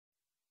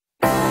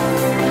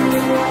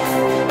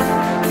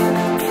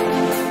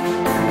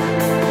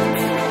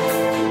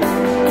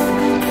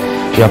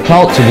We are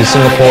proud to be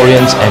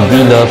Singaporeans and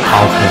we love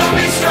our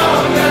country.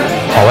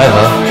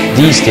 However,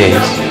 these days,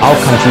 our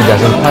country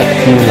doesn't quite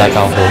feel like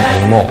our home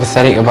anymore.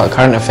 Pathetic about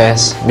current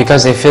affairs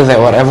because they feel that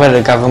whatever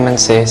the government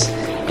says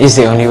is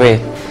the only way.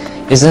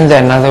 Isn't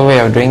there another way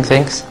of doing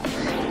things?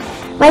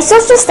 My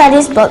social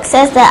studies book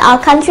says that our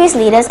country's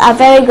leaders are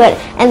very good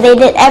and they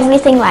did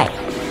everything right.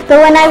 But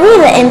when I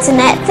read the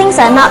internet, things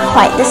are not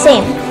quite the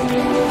same.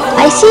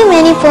 I see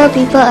many poor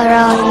people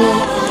around me.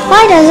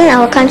 Why doesn't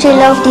our country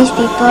love these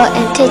people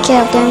and take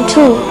care of them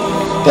too?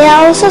 They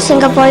are also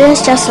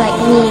Singaporeans just like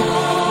me.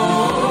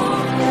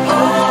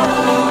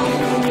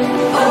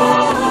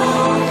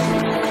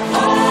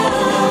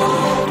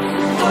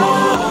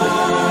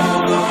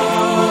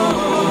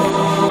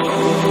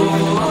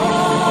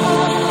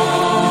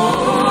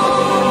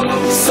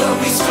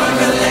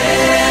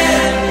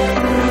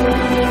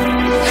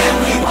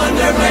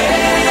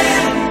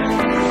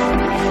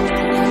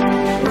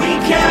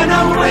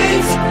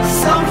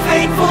 Some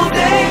fateful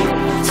day,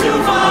 too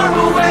far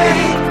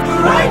away.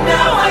 Right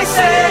now I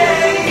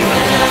say,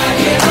 when I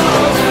get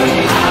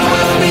older, I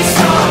will be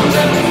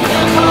stronger.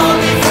 They'll call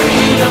me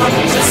freedom,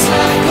 just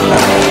like a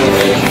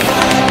waving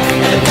flag.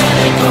 And then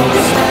it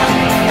goes back,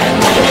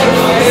 and then it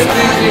goes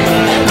back,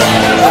 and then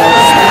it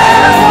goes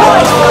back.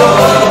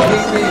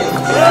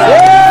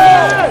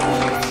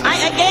 I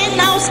again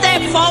now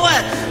step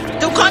forward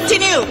to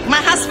continue my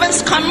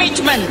husband's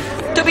commitment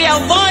to be a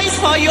voice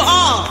for you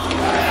all.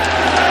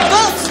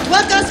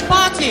 Workers'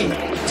 Party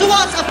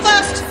towards a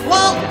first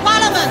world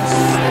parliament.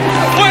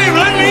 We're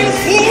running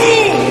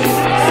through.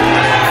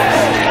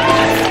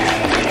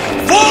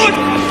 Vote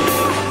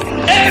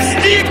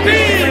SDP.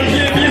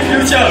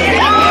 Future.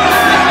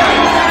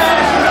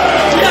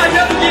 We are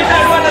here to give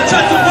everyone a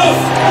chance to vote.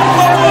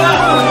 Vote for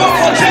us. Vote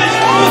for change.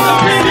 Vote for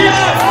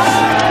Premier.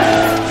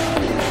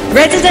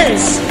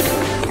 Residents,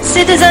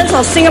 citizens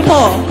of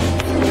Singapore,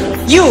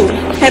 you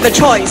have a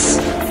choice.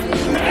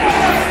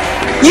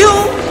 You,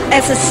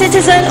 as a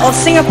citizen of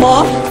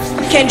Singapore,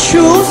 can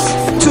choose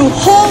to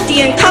hold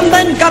the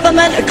incumbent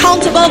government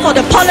accountable for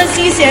the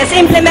policies it has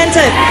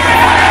implemented.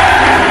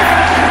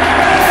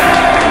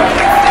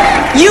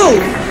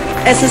 You,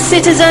 as a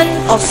citizen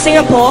of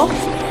Singapore,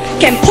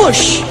 can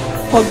push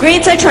for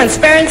greater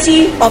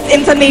transparency of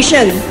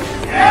information.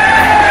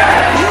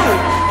 You,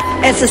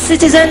 as a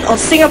citizen of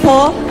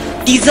Singapore,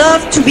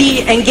 deserve to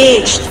be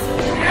engaged.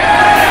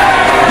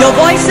 Your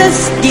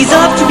voices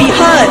deserve to be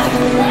heard.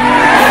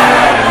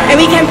 And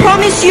we can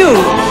promise you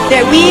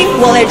that we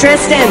will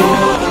address them.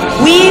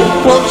 We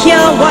will hear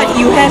what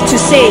you have to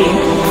say.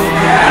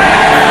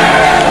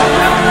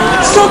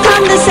 So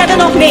come the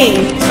 7th of May,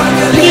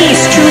 please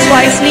choose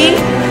wisely.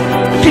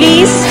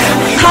 Please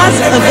cast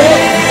a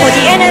vote for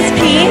the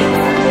NSP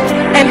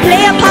and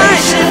play a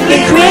part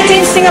in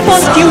creating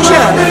Singapore's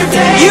future.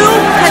 You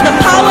have the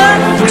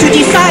power to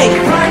decide.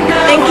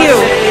 Thank you.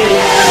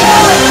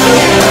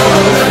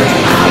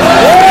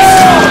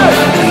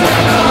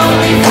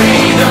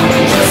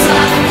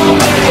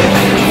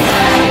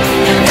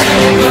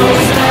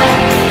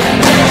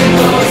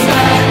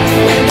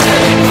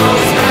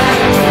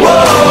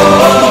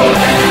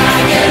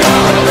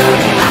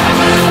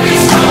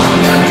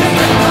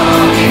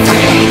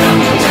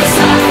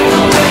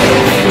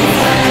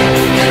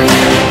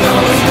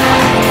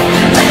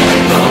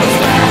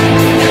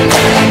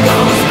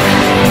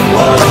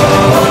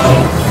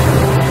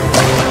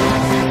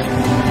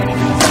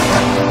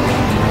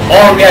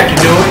 All we have to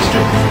do is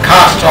to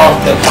cast off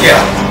the fear.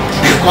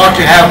 We've got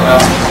to have a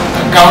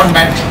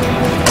government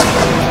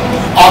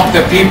of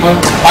the people,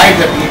 by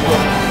the people,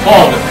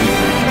 for the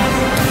people,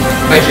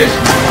 which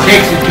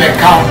takes into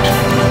account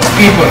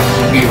people's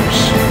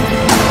views,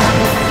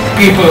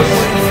 people's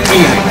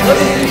feelings.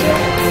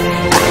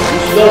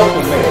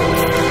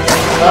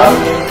 Come,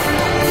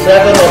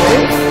 7 of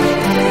you,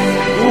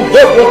 who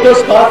vote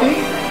Workers' Party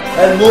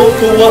and move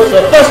towards the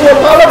first world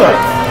parliament.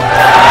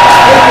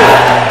 Thank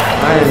you.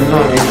 I am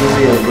not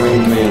actually a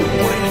brave man,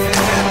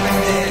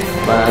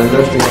 but I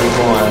love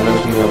Singapore, I love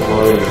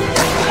Singaporeans.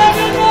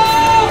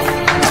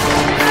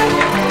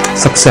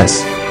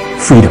 Success,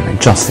 freedom and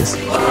justice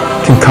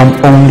can come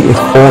only if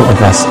all of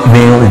us,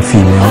 male and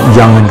female,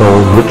 young and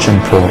old, rich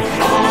and poor,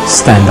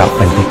 stand up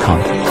when we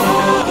can't.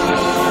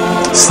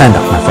 Stand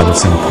up, my fellow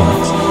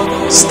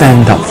Singaporeans.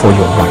 Stand up for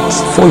your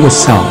rights, for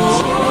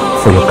yourselves,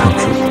 for your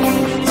country.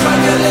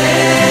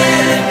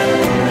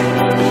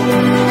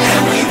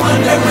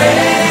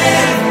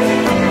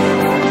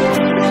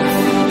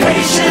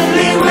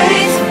 Patiently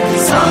wait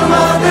some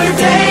other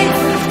day,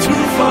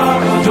 too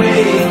far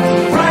away.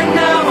 Right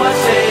now I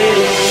say,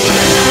 when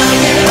I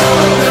get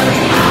older,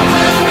 I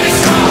will be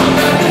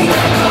stronger.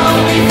 They'll call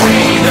me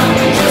freedom,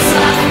 just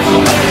like a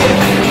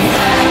waving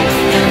flag.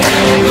 And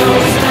then it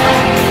goes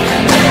back,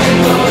 and then it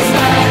goes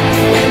back,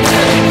 and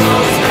then it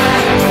goes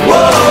back.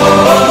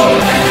 Whoa,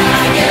 when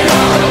I get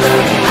older.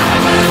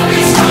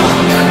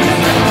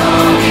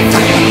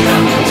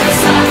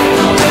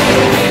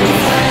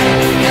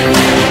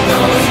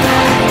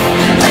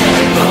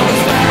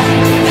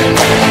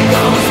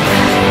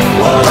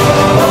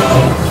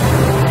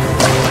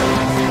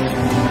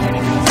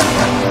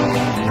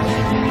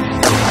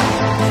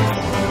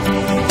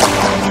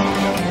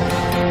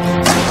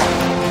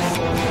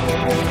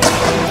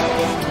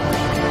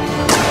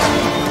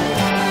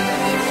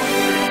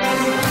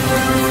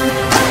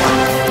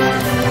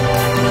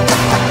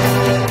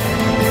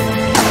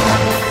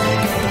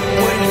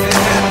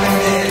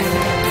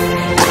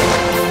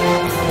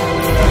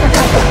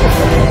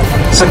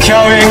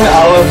 securing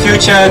our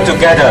future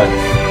together.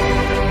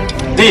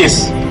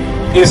 This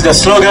is the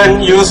slogan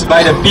used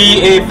by the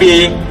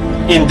PAP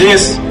in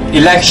this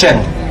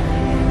election.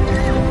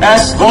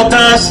 As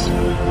voters,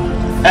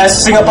 as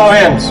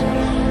Singaporeans,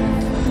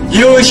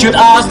 you should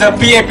ask the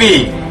PAP,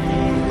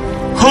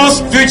 whose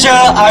future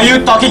are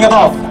you talking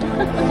about?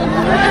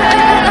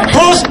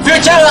 Whose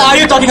future are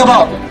you talking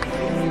about?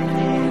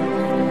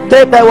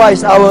 Take back what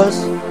is ours.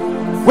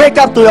 Wake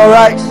up to your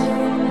rights.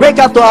 Wake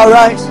up to our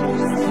rights.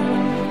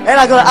 And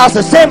I'm going to ask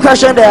the same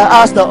question that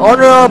I asked the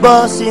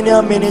Honorable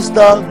Senior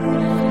Minister.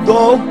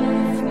 Go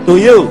to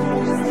you.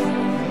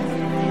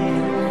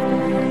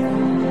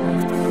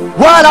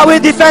 What are we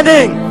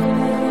defending?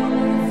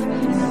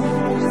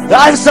 The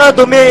answer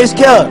to me is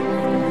clear.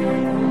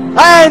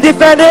 I am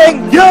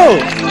defending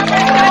you.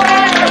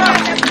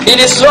 It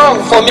is wrong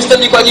for Mr.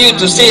 Lee Kuan Yew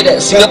to say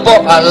that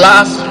Singapore are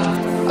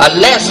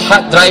less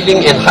hard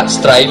driving and hard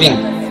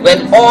striving,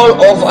 when all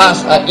of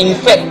us are in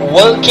fact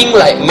working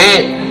like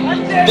mad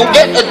to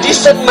get a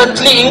decent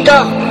monthly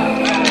income.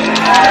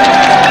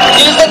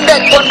 Isn't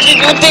that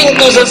contributing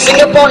to the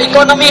Singapore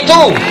economy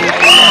too?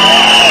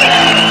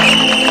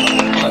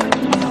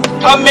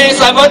 Come May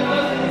 7th,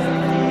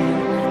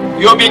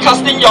 you'll be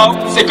casting your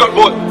sacred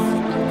vote.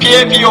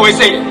 PAP always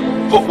say,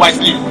 vote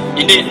wisely.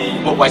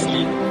 Indeed, vote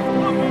wisely.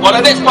 For the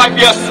next 5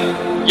 years,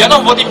 you're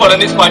not voting for the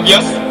next 5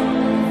 years.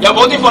 You're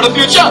voting for the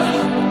future.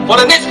 For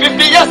the next 50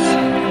 years.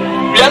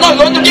 We are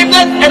not going to give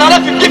them another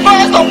 55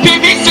 years of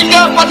PV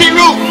single party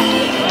rule.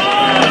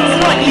 It's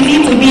not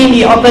easy to be in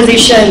the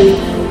opposition.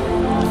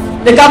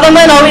 The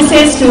government always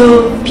says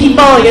to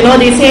people,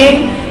 they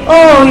say,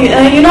 oh,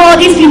 all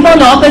these people in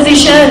the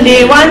opposition,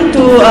 they want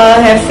to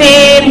have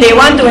fame, they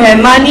want to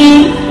have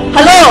money.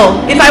 Hello,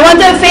 if I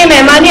wanted fame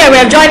and money, I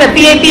would have joined the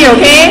PAP,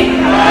 okay?